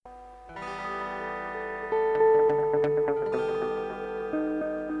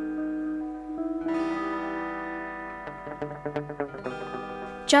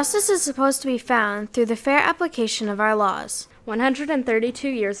Justice is supposed to be found through the fair application of our laws. 132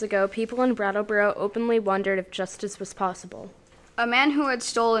 years ago, people in Brattleboro openly wondered if justice was possible. A man who had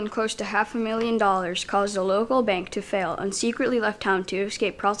stolen close to $500,000 caused a local bank to fail and secretly left town to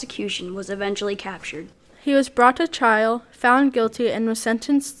escape prosecution was eventually captured. He was brought to trial, found guilty, and was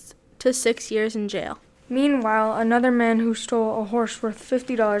sentenced to 6 years in jail. Meanwhile, another man who stole a horse worth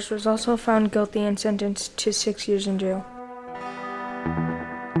 $50 was also found guilty and sentenced to 6 years in jail.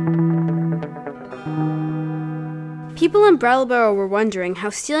 People in Brattleboro were wondering how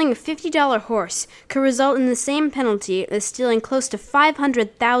stealing a $50 horse could result in the same penalty as stealing close to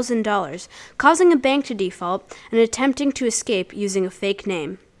 $500,000, causing a bank to default, and attempting to escape using a fake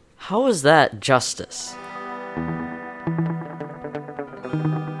name. How is that justice?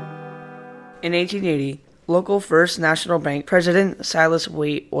 In 1880, local First National Bank President Silas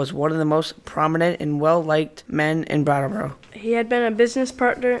Waite was one of the most prominent and well-liked men in Brattleboro. He had been a business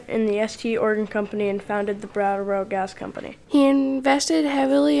partner in the St. Organ Company and founded the Brattleboro Gas Company. He invested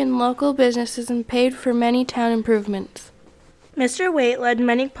heavily in local businesses and paid for many town improvements. Mr. Waite led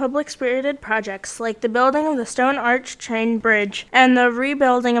many public-spirited projects, like the building of the Stone Arch Train Bridge and the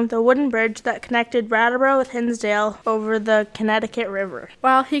rebuilding of the wooden bridge that connected Brattleboro with Hinsdale over the Connecticut River.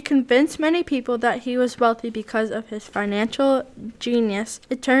 While he convinced many people that he was wealthy because of his financial genius,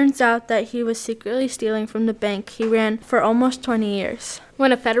 it turns out that he was secretly stealing from the bank he ran for almost 20 years.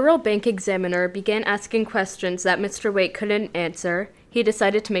 When a federal bank examiner began asking questions that Mr. Waite couldn't answer, he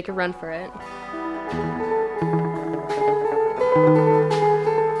decided to make a run for it.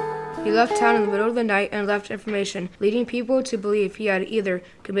 He left town in the middle of the night and left information, leading people to believe he had either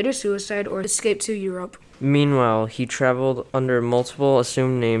committed suicide or escaped to Europe. Meanwhile, he traveled under multiple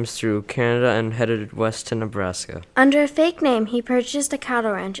assumed names through Canada and headed west to Nebraska. Under a fake name, he purchased a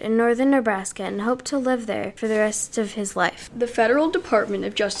cattle ranch in northern Nebraska and hoped to live there for the rest of his life. The Federal Department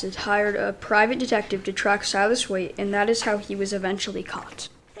of Justice hired a private detective to track Silas Waite, and that is how he was eventually caught.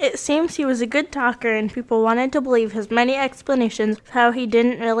 It seems he was a good talker, and people wanted to believe his many explanations of how he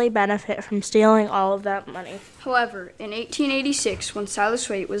didn't really benefit from stealing all of that money. However, in 1886, when Silas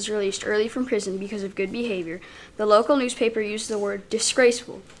Waite was released early from prison because of good behavior, the local newspaper used the word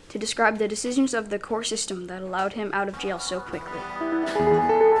disgraceful to describe the decisions of the court system that allowed him out of jail so quickly.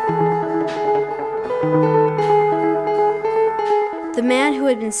 The man who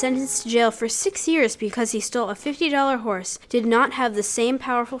had been sentenced to jail for 6 years because he stole a $50 horse did not have the same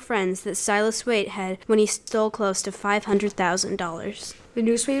powerful friends that Silas Waite had when he stole close to $500,000. The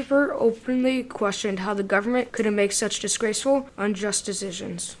newspaper openly questioned how the government could make such disgraceful, unjust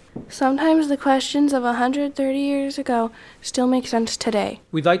decisions. Sometimes the questions of 130 years ago still make sense today.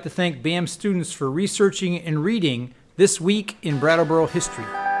 We'd like to thank BAM students for researching and reading This Week in Brattleboro History.